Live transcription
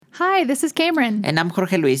Hi, this is Cameron. And I'm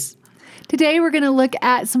Jorge Luis. Today we're going to look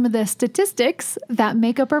at some of the statistics that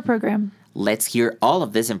make up our program. Let's hear all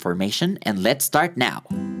of this information and let's start now.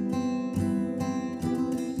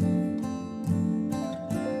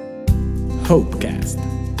 Hopecast.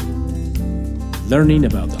 Learning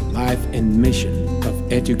about the life and mission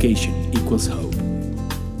of education equals hope.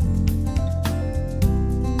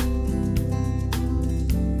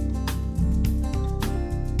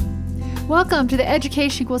 Welcome to the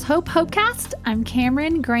Education Equals Hope Hopecast. I'm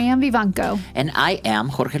Cameron Graham Vivanco. And I am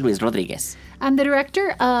Jorge Luis Rodriguez. I'm the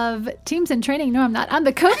director of Teams and Training. No, I'm not. I'm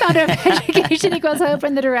the co-founder of Education Equals Hope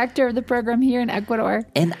and the director of the program here in Ecuador.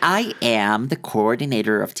 And I am the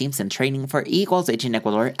coordinator of Teams and Training for Equals H in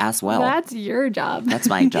Ecuador as well. That's your job. That's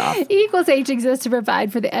my job. Equals H exists to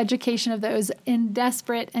provide for the education of those in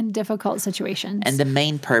desperate and difficult situations. And the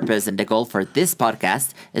main purpose and the goal for this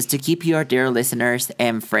podcast is to keep your dear listeners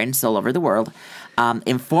and friends all over the world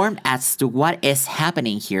informed as to what is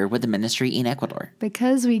happening here with the ministry in Ecuador.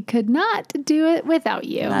 Because we could not do it without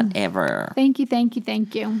you. Not ever. Thank you, thank you,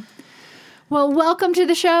 thank you. Well, welcome to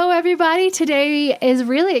the show, everybody. Today is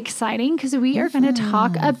really exciting because we are going to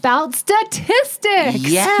talk about statistics.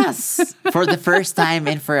 Yes, for the first time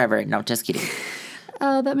in forever. No, just kidding.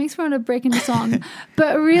 That makes me want to break into song.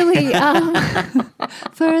 But really,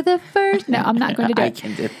 for the first... No, I'm not going to do it. I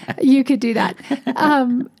can do that. You could do that.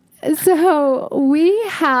 So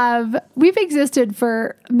we've existed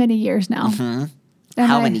for many years now. Mm-hmm.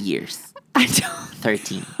 How many years? I don't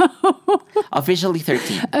 13. Officially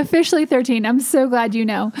 13. Officially 13. I'm so glad you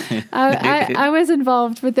know. I was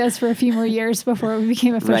involved with this for a few more years before we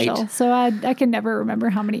became official. Right. So I can never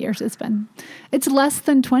remember how many years it's been. It's less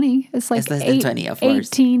than 20. It's like It's less than 20, of course.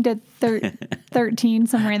 18 to 13,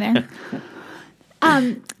 somewhere in there.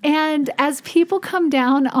 And as people come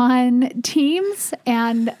down on teams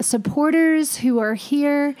and supporters who are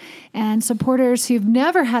here and supporters who've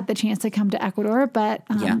never had the chance to come to Ecuador, but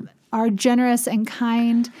are generous and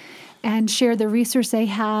kind and share the resource they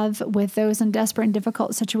have with those in desperate and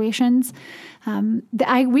difficult situations,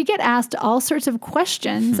 we get asked all sorts of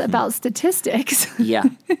questions about statistics. Yeah.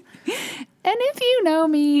 And if you know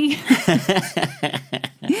me,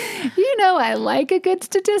 you know I like a good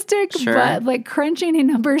statistic, Sure. but like crunching the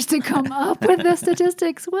numbers to come up with the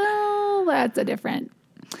statistics, well, that's a different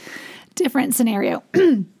scenario.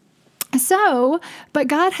 But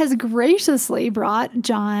God has graciously brought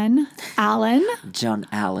John Allen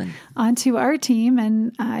onto our team,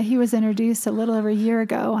 and he was introduced a little over a year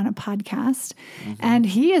ago on a podcast, and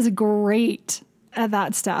he is great at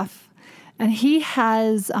that stuff. And he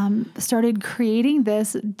has started creating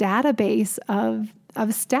this database of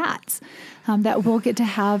stats that we'll get to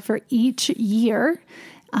have for each year.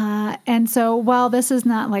 And so while this is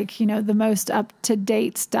not like, the most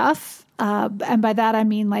up-to-date stuff, and by that I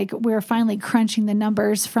mean like we're finally crunching the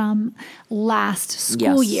numbers from last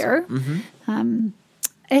school year. Mm-hmm.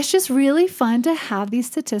 It's just really fun to have these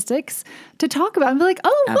statistics to talk about and be like,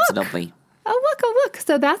 oh, Absolutely. look. Oh, look.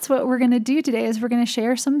 So that's what we're going to do today is we're going to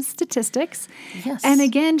share some statistics. Yes. And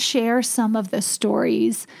again, share some of the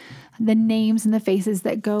stories, the names and the faces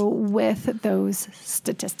that go with those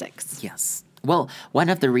statistics. Yes. Well, one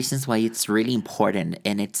of the reasons why it's really important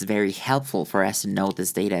and it's very helpful for us to know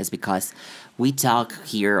this data is because we talk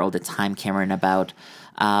here all the time, Cameron, about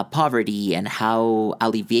poverty and how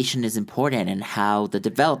alleviation is important and how the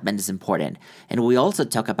development is important. And we also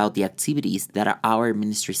talk about the activities that our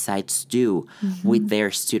ministry sites do with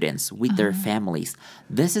their students, with their families.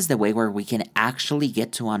 This is the way where we can actually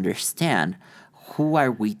get to understand who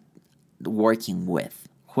are we working with,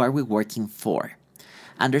 who are we working for.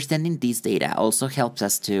 Understanding these data also helps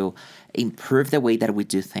us to improve the way that we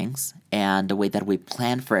do things and the way that we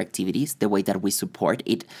plan for activities, the way that we support.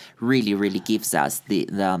 It really, really gives us the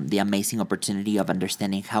amazing opportunity of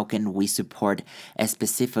understanding how can we support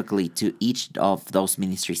specifically to each of those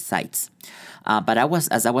ministry sites. But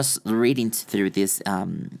as I was reading through this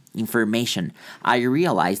information, I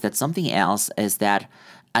realized that something else is that,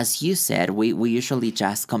 as you said, we usually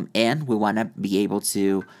just come in. We want to be able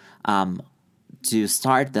to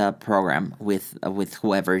start the program with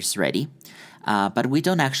whoever is ready. But we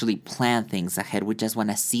don't actually plan things ahead. We just want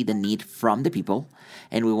to see the need from the people,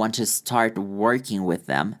 and we want to start working with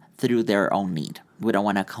them through their own need. We don't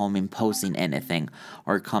want to come imposing anything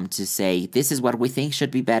or come to say, this is what we think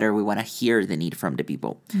should be better. We want to hear the need from the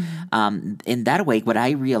people. In that way, what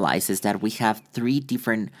I realize is that we have three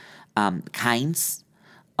different kinds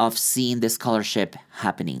of seeing the scholarship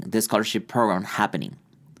happening, the scholarship program happening.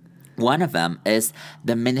 One of them is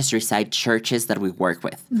the ministry site churches that we work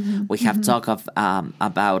with. We have talked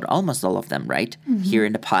about almost all of them, right? Here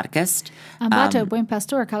in the podcast. Ambato, Buen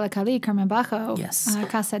Pastor, Calacali, Carmen Bajo, Yes.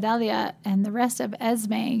 Casa Dalia, and the rest of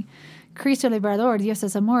Esme, Cristo Liberador, Dios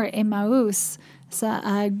es Amor, Emmaus. It's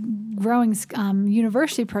a growing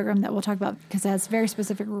university program that we'll talk about because it has very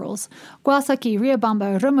specific rules. Guasaki,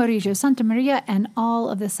 Riobamba, Romorillo, Santa Maria, and all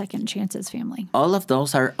of the Second Chances family. All of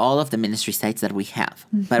those are all of the ministry sites that we have.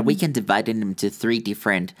 But we can divide them into 3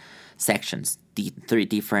 different sections, the 3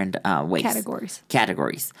 different ways.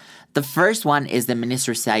 Categories. The first one is the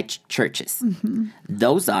ministry site churches.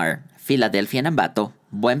 Those are Philadelphia and Ambato,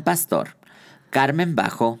 Buen Pastor, Carmen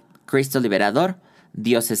Bajo, Cristo Liberador,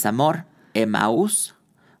 Dios es Amor, Emmaus,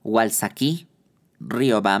 Walsaqui,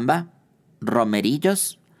 Riobamba,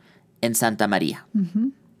 Romerillos, and Santa Maria.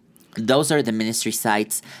 Those are the ministry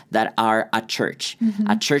sites that are a church.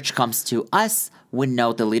 A church comes to us. We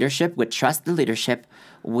know the leadership. We trust the leadership.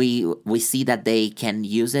 We see that they can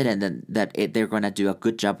use it and then they're going to do a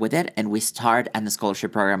good job with it. And we start a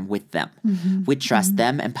scholarship program with them. We trust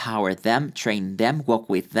them, empower them, train them, walk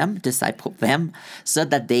with them, disciple them so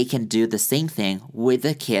that they can do the same thing with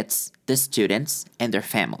the kids, the students, and their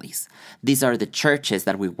families. These are the churches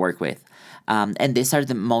that we work with. And these are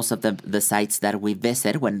most of the sites that we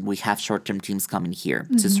visit when we have short-term teams coming here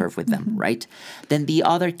to serve with them, right? Then the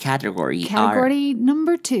other category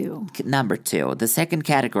number 2. Number 2. The second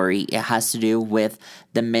category, it has to do with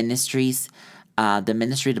the ministries, the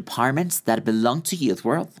ministry departments that belong to Youth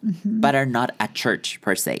World, but are not a church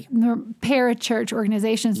per se. They're parachurch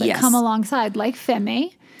organizations that come alongside, like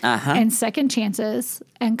FEME. And Second Chances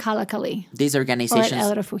and Calacali. These organizations,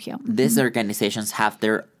 El Refugio. These organizations have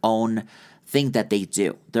their own thing that they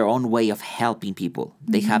do, their own way of helping people.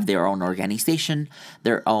 They have their own organization,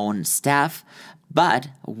 their own staff. But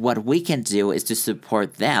what we can do is to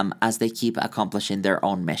support them as they keep accomplishing their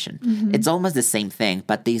own mission. It's almost the same thing,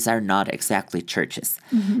 but these are not exactly churches.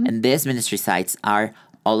 And these ministry sites are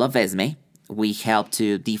all of Esme. We help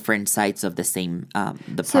to different sites of the same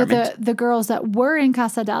department. So the girls that were in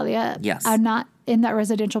Casa Dalia are not in that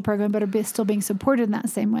residential program, but are still being supported in that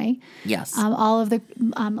same way. Yes. All of the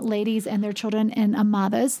ladies and their children in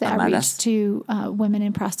Amadas that outreach to women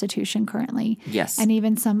in prostitution currently. Yes. And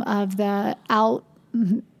even some of the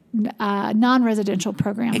non-residential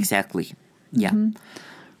program. Exactly.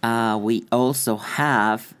 Yeah. We also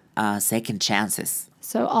have Second Chances.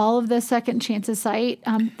 So all of the Second Chances site.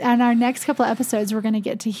 And our next couple of episodes, we're going to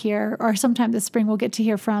get to hear, or sometime this spring, we'll get to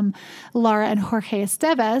hear from Laura and Jorge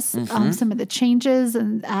Esteves, some of the changes.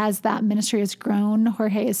 And as that ministry has grown,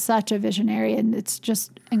 Jorge is such a visionary, and it's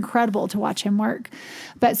just incredible to watch him work.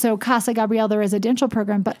 But so Casa Gabriel, the residential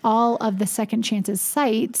program, but all of the Second Chances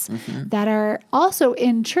sites that are also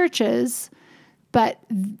in churches, but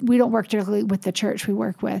we don't work directly with the church. We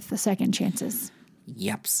work with the Second Chances.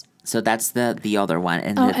 Yep. So that's the other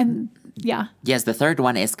one. Yes, the third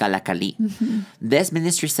one is Calacali. This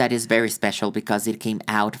ministry site is very special because it came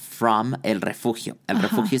out from El Refugio. El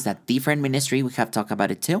Refugio is a different ministry. We have talked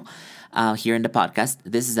about it too here in the podcast.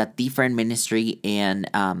 This is a different ministry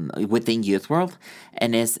within Youth World,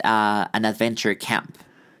 and is an adventure camp.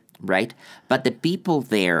 Right? But the people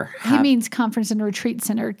there He means conference and retreat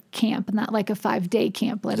center camp, not like a 5-day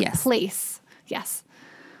camp, like a place. Yes.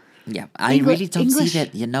 Yeah, I really don't see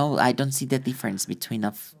that, I don't see the difference between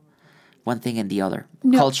one thing and the other.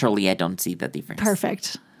 No. Culturally, I don't see the difference.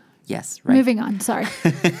 Perfect. Yes, right. Moving on, sorry.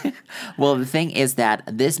 Well, the thing is that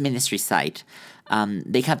this ministry site,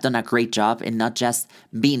 they have done a great job in not just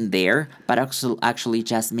being there, but also actually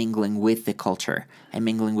just mingling with the culture and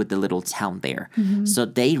mingling with the little town there. So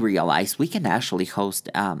they realize we can actually host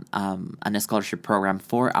a scholarship program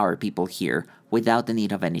for our people here without the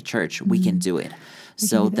need of any church. We can do it.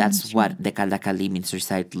 So that's what the Calacali ministry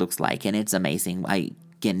site looks like, and it's amazing. I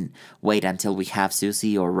can wait until we have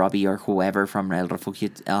Susie or Robbie or whoever from El Refugio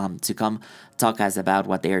to come talk us about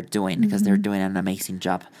what they're doing, because they're doing an amazing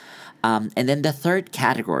job. And then the third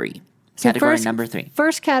category, number 3.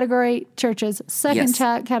 First category, churches. Second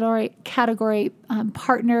category,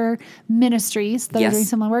 partner ministries that are doing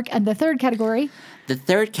similar work. And the third category? The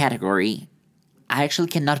third category, I actually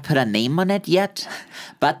cannot put a name on it yet,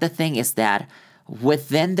 but the thing is that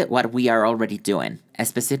within what we are already doing,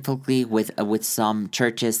 specifically with some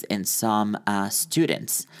churches and some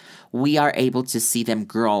students, we are able to see them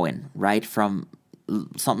growing, right? From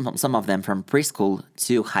some of them from preschool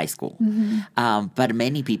to high school. But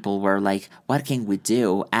many people were like, what can we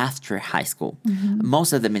do after high school?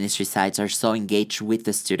 Most of the ministry sites are so engaged with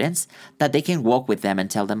the students that they can walk with them and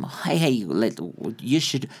tell them, hey, you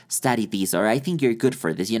should study these, or I think you're good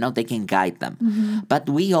for this. They can guide them. But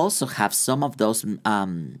we also have some of those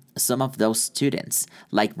students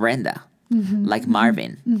like Brenda, like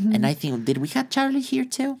Marvin. And I think, did we have Charlie here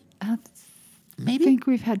too? Maybe. I think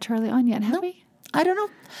we've had Charlie on yet, have we? I don't know.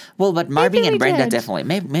 Well, but Marvin and Brenda definitely.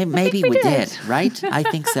 Maybe we did, right? I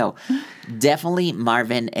think so. Definitely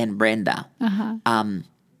Marvin and Brenda.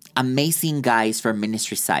 Amazing guys from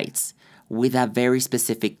ministry sites with a very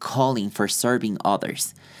specific calling for serving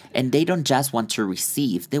others. And they don't just want to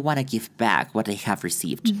receive, they want to give back what they have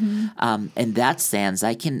received. In that sense,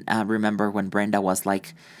 I can remember when Brenda was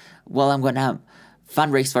like, well, I'm going to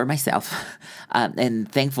fundraise for myself. And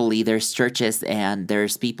thankfully, there's churches and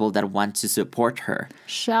there's people that want to support her.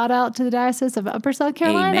 Shout out to the Diocese of Upper South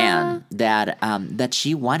Carolina. Amen. That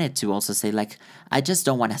she wanted to also say, like, I just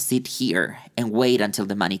don't want to sit here and wait until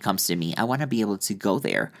the money comes to me. I want to be able to go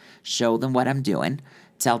there, show them what I'm doing,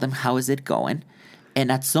 tell them how is it going. And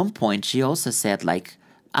at some point, she also said, like,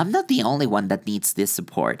 I'm not the only one that needs this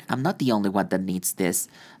support. I'm not the only one that needs this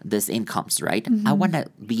incomes, right? I want to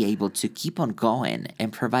be able to keep on going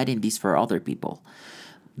and providing this for other people.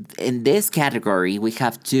 In this category, we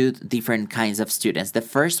have two different kinds of students. The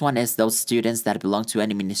first one is those students that belong to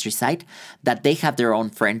any ministry site, that they have their own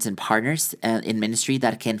friends and partners in ministry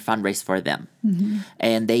that can fundraise for them.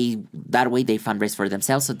 And that way they fundraise for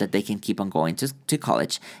themselves so that they can keep on going to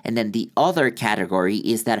college. And then the other category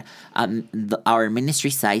is that our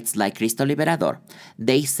ministry sites like Cristo Liberador,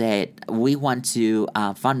 they said, we want to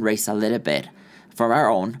fundraise a little bit from our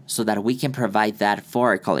own so that we can provide that for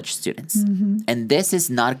our college students. And this is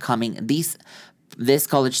not coming, these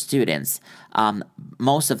college students,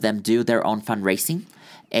 most of them do their own fundraising,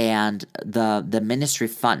 and the ministry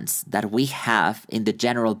funds that we have in the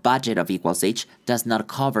general budget of Equals Age does not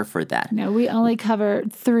cover for that. No, we only cover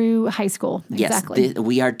through high school. Exactly. Yes,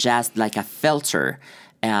 we are just like a filter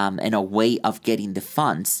and a way of getting the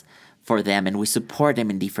funds for them, and we support them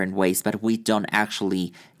in different ways, but we don't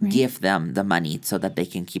actually give them the money so that they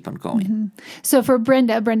can keep on going. So for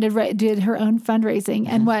Brenda did her own fundraising,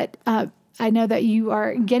 and what I know that you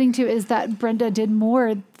are getting to is that Brenda did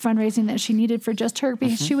more fundraising than she needed for just her,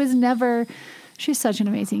 because she's such an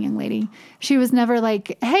amazing young lady. She was never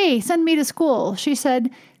like, hey, send me to school. She said,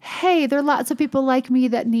 hey, there are lots of people like me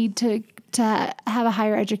that need to have a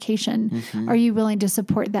higher education. Are you willing to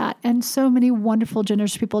support that? And so many wonderful,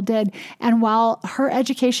 generous people did. And while her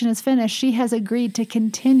education is finished, she has agreed to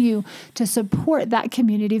continue to support that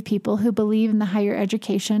community of people who believe in the higher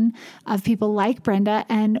education of people like Brenda.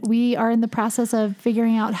 And we are in the process of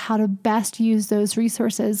figuring out how to best use those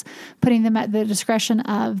resources, putting them at the discretion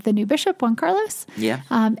of the new bishop, Juan Carlos.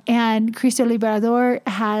 And Cristo Liberador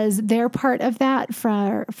has their part of that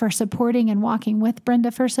for supporting and walking with Brenda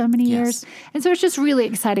for so many years. And so it's just really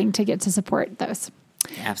exciting to get to support those.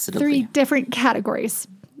 Absolutely. 3 different categories.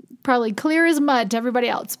 Probably clear as mud to everybody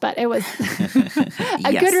else, but it was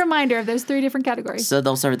a good reminder of those 3 different categories. So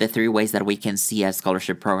those are the 3 ways that we can see a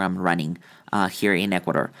scholarship program running here in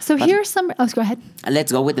Ecuador. So here's some... Oh, go ahead.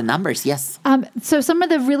 Let's go with the numbers, yes. So some of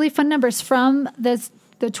the really fun numbers from the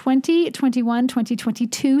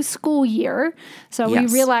 2021-2022 school year. So we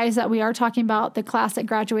realize that we are talking about the class that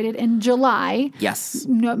graduated in July. Yes.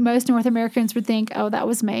 Most North Americans would think, oh, that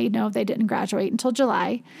was May. No, they didn't graduate until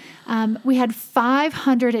July. We had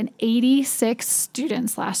 586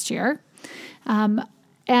 students last year. And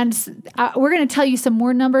we're going to tell you some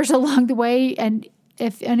more numbers along the way. And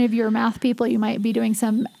if any of you are math people, you might be doing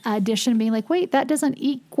some addition, being like, wait, that doesn't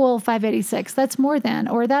equal 586. That's more than,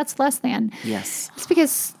 or that's less than. Yes. It's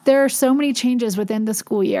because there are so many changes within the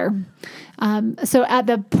school year. So at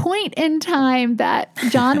the point in time that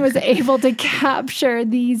John was able to capture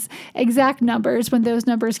these exact numbers, when those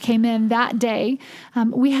numbers came in that day,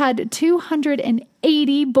 we had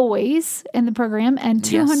 280 boys in the program and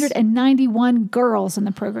 291 girls in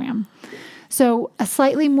the program. So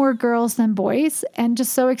slightly more girls than boys, and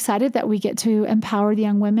just so excited that we get to empower the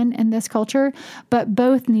young women in this culture, but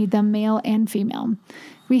both need them, male and female.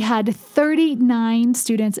 We had 39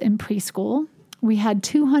 students in preschool. We had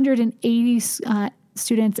 280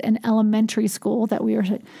 students in elementary school that we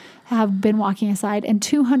have been walking aside, and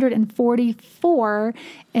 244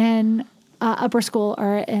 in upper school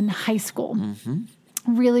or in high school.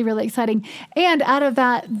 Really, really exciting. And out of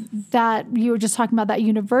that you were just talking about, that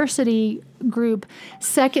university group,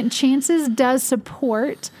 Second Chances does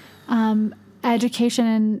support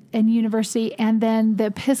education and university, and then the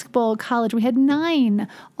Episcopal College. We had 9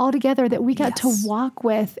 altogether that we got to walk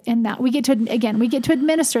with in that. We get to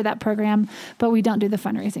administer that program, but we don't do the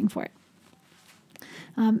fundraising for it.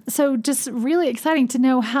 So just really exciting to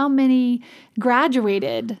know how many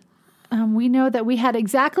graduated. We know that we had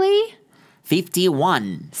exactly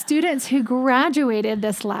 51 students who graduated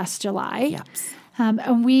this last July. Yep.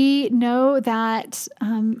 And we know that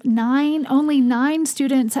only 9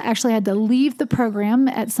 students actually had to leave the program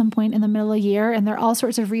at some point in the middle of the year, and there are all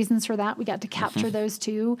sorts of reasons for that. We got to capture those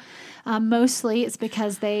too. Mostly it's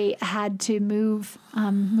because they had to move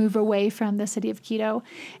away from the city of Quito.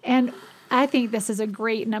 And I think this is a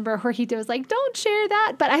great number. Jorgito was like, don't share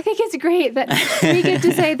that. But I think it's great that we get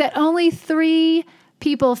to say that only 3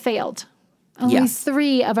 people failed. Only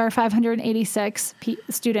 3 of our 586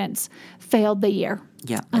 students failed the year.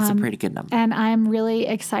 Yeah, that's a pretty good number. And I'm really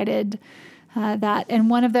excited and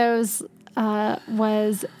one of those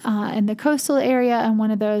was in the coastal area, and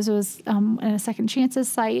one of those was in a Second Chances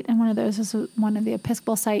site, and one of those was one of the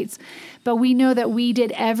Episcopal sites. But we know that we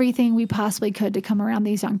did everything we possibly could to come around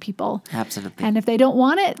these young people. Absolutely. And if they don't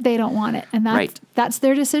want it, they don't want it. And that's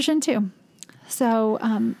their decision too. So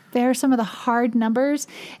there are some of the hard numbers,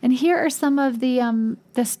 and here are some of the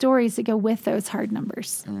stories that go with those hard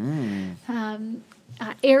numbers.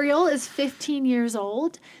 Ariel is 15 years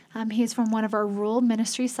old. He's from one of our rural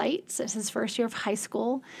ministry sites. It's his first year of high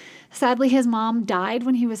school. Sadly, his mom died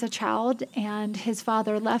when he was a child, and his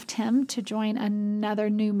father left him to join another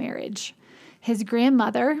new marriage. His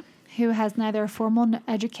grandmother, who has neither formal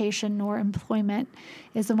education nor employment,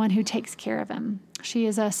 is the one who takes care of him. She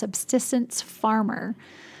is a subsistence farmer.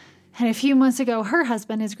 And a few months ago, her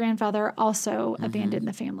husband, his grandfather, also abandoned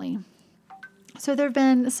the family. So there have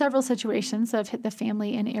been several situations that have hit the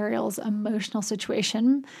family in Ariel's emotional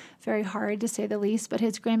situation. Very hard, to say the least. But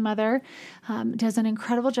his grandmother does an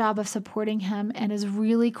incredible job of supporting him and is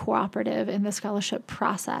really cooperative in the scholarship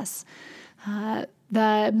process.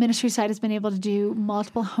 The ministry side has been able to do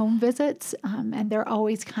multiple home visits, and they're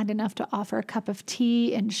always kind enough to offer a cup of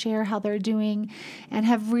tea and share how they're doing, and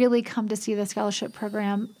have really come to see the scholarship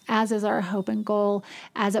program, as is our hope and goal,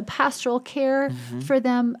 as a pastoral care for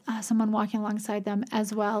them, someone walking alongside them,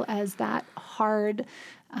 as well as that hard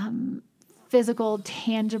physical,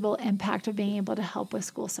 tangible impact of being able to help with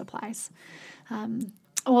school supplies.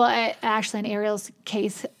 Actually, in Ariel's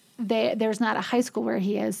case, there's not a high school where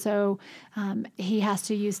he is, so he has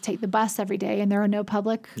to take the bus every day, and there are no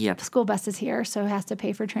public school buses here, so he has to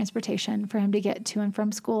pay for transportation for him to get to and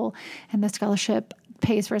from school, and the scholarship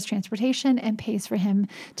pays for his transportation and pays for him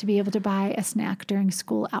to be able to buy a snack during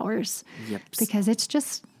school hours, because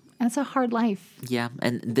it's a hard life. Yeah,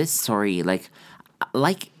 and this story,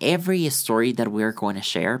 like every story that we're going to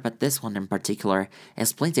share, but this one in particular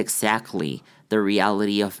explains exactly the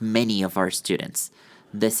reality of many of our students.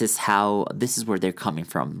 This is where they're coming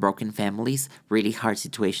from. Broken families, really hard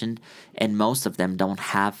situation, and most of them don't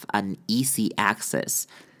have an easy access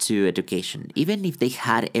to education. Even if they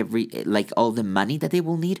had all the money that they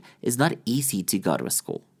will need, it's not easy to go to a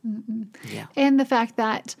school. Yeah. And the fact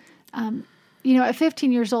that, at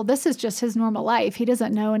 15 years old, this is just his normal life. He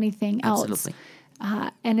doesn't know anything else. Absolutely.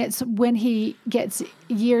 And it's when he gets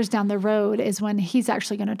years down the road is when he's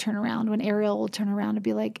actually going to turn around, when Ariel will turn around and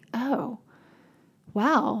be like, oh,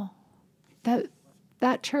 wow,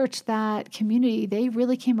 that church, that community, they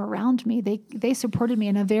really came around me. They supported me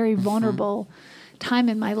in a very vulnerable time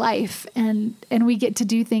in my life. And we get to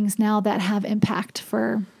do things now that have impact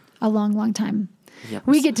for a long, long time. Yep.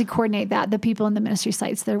 We get to coordinate that. The people in the ministry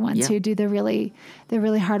sites, they're ones who do the really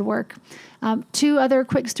hard work. 2 other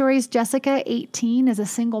quick stories. Jessica, 18, is a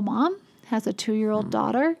single mom, has a 2-year-old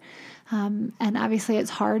daughter. And obviously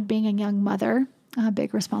it's hard being a young mother, a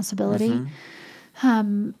big responsibility.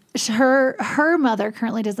 Her mother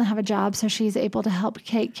currently doesn't have a job, so she's able to help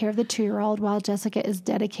take care of the 2-year-old while Jessica is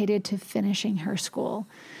dedicated to finishing her school.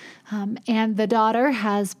 And the daughter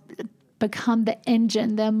has become the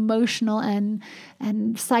engine, the emotional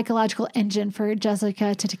and psychological engine for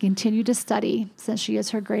Jessica to continue to study, since she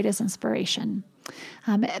is her greatest inspiration.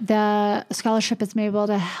 The scholarship has been able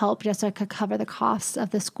to help Jessica cover the costs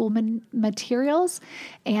of the school materials,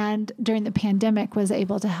 and during the pandemic was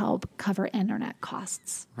able to help cover internet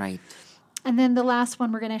costs. Right. And then the last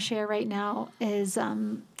one we're going to share right now is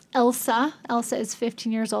Elsa. Elsa is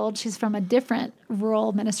 15 years old. She's from a different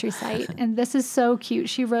rural ministry site. And this is so cute.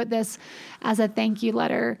 She wrote this as a thank you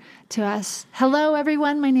letter to us. Hello,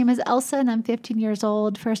 everyone. My name is Elsa, and I'm 15 years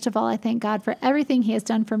old. First of all, I thank God for everything He has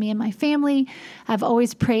done for me and my family. I've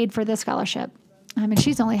always prayed for this scholarship. And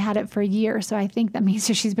she's only had it for a year, so I think that means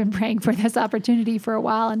that she's been praying for this opportunity for a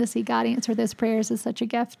while, and to see God answer those prayers is such a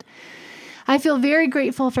gift. I feel very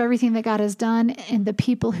grateful for everything that God has done and the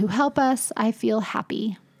people who help us. I feel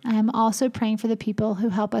happy. I am also praying for the people who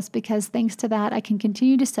help us, because thanks to that, I can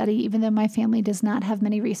continue to study even though my family does not have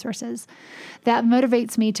many resources. That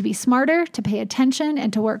motivates me to be smarter, to pay attention,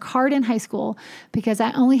 and to work hard in high school, because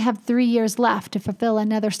I only have 3 years left to fulfill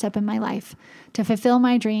another step in my life, to fulfill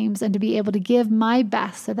my dreams, and to be able to give my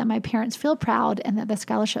best so that my parents feel proud and that the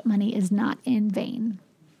scholarship money is not in vain.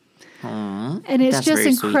 And it's just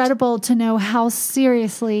incredible to know how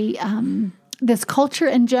seriously this culture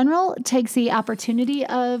in general takes the opportunity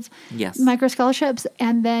of micro scholarships,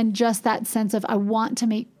 and then just that sense of I want to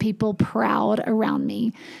make people proud around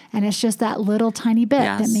me. And it's just that little tiny bit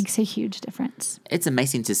that makes a huge difference. It's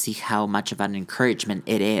amazing to see how much of an encouragement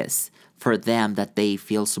it is for them, that they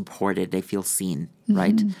feel supported, they feel seen,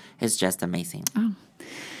 right? It's just amazing. Oh.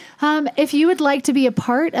 If you would like to be a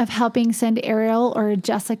part of helping send Ariel or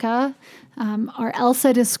Jessica or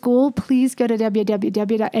Elsa to school, please go to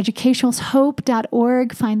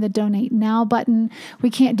www.educationalshope.org. Find the Donate Now button.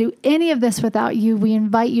 We can't do any of this without you. We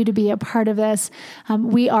invite you to be a part of this.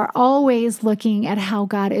 We are always looking at how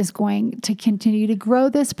God is going to continue to grow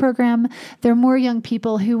this program. There are more young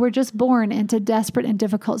people who were just born into desperate and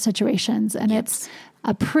difficult situations, and it's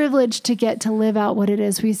a privilege to get to live out what it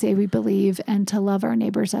is we say we believe and to love our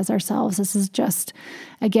neighbors as ourselves. This is just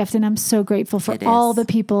a gift, and I'm so grateful for all the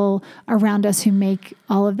people around us who make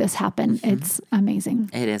all of this happen. It's amazing.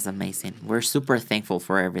 It is amazing. We're super thankful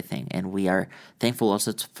for everything, and we are thankful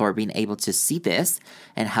also for being able to see this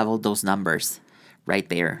and have all those numbers right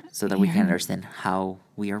there so that we can understand how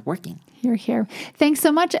we are working. You're here. Thanks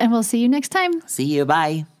so much, and we'll see you next time. See you.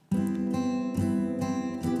 Bye.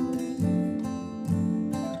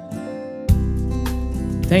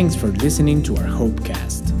 Thanks for listening to our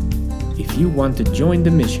Hopecast. If you want to join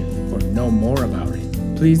the mission or know more about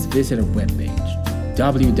it, please visit our webpage,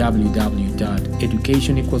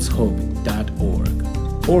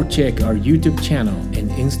 www.educationequalshope.org, or check our YouTube channel and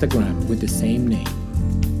Instagram with the same name.